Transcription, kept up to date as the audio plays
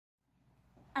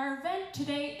Our event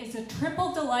today is a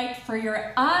triple delight for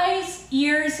your eyes,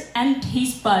 ears, and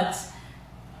taste buds.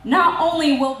 Not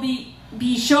only will we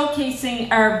be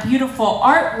showcasing our beautiful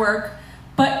artwork,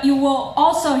 but you will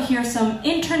also hear some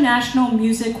international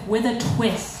music with a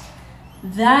twist,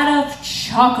 that of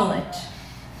chocolate.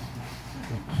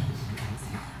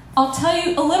 I'll tell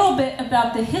you a little bit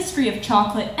about the history of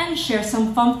chocolate and share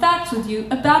some fun facts with you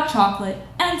about chocolate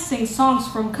and sing songs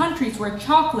from countries where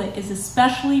chocolate is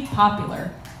especially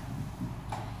popular.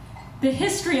 The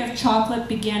history of chocolate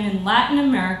began in Latin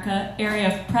America,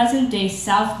 area of present-day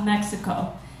South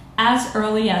Mexico, as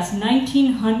early as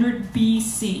 1900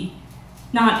 BC,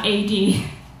 not AD.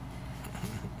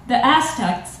 The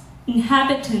Aztecs,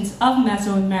 inhabitants of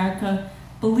Mesoamerica,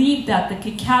 believed that the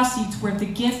cacao seeds were the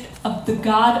gift of the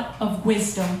god of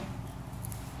wisdom.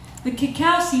 The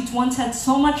cacao seeds once had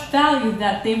so much value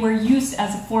that they were used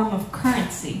as a form of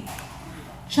currency.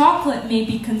 Chocolate may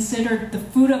be considered the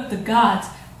food of the gods,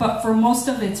 but for most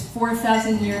of its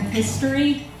 4,000-year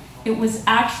history, it was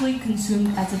actually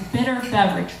consumed as a bitter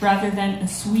beverage rather than a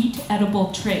sweet,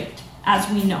 edible trait, as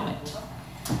we know it.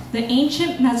 The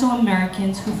ancient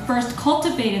Mesoamericans who first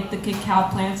cultivated the cacao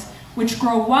plants, which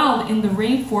grow wild in the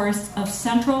rainforests of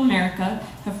Central America,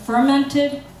 have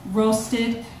fermented,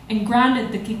 roasted, and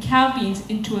grounded the cacao beans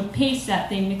into a paste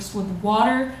that they mixed with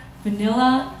water,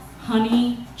 vanilla,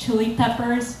 honey, chili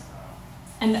peppers,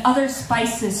 and other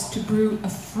spices to brew a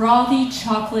frothy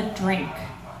chocolate drink.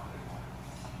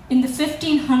 In the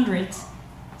 1500s,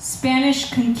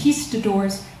 Spanish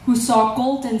conquistadors who saw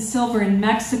gold and silver in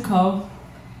Mexico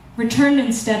returned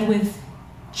instead with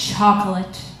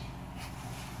chocolate.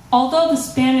 Although the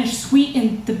Spanish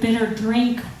sweetened the bitter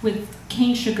drink with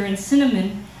cane sugar and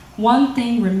cinnamon, one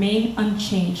thing remained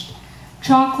unchanged.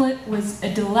 Chocolate was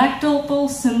a delectable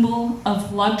symbol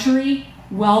of luxury,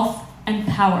 wealth, and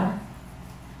power.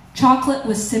 Chocolate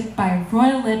was sipped by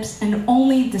royal lips, and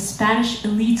only the Spanish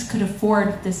elites could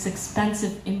afford this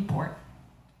expensive import.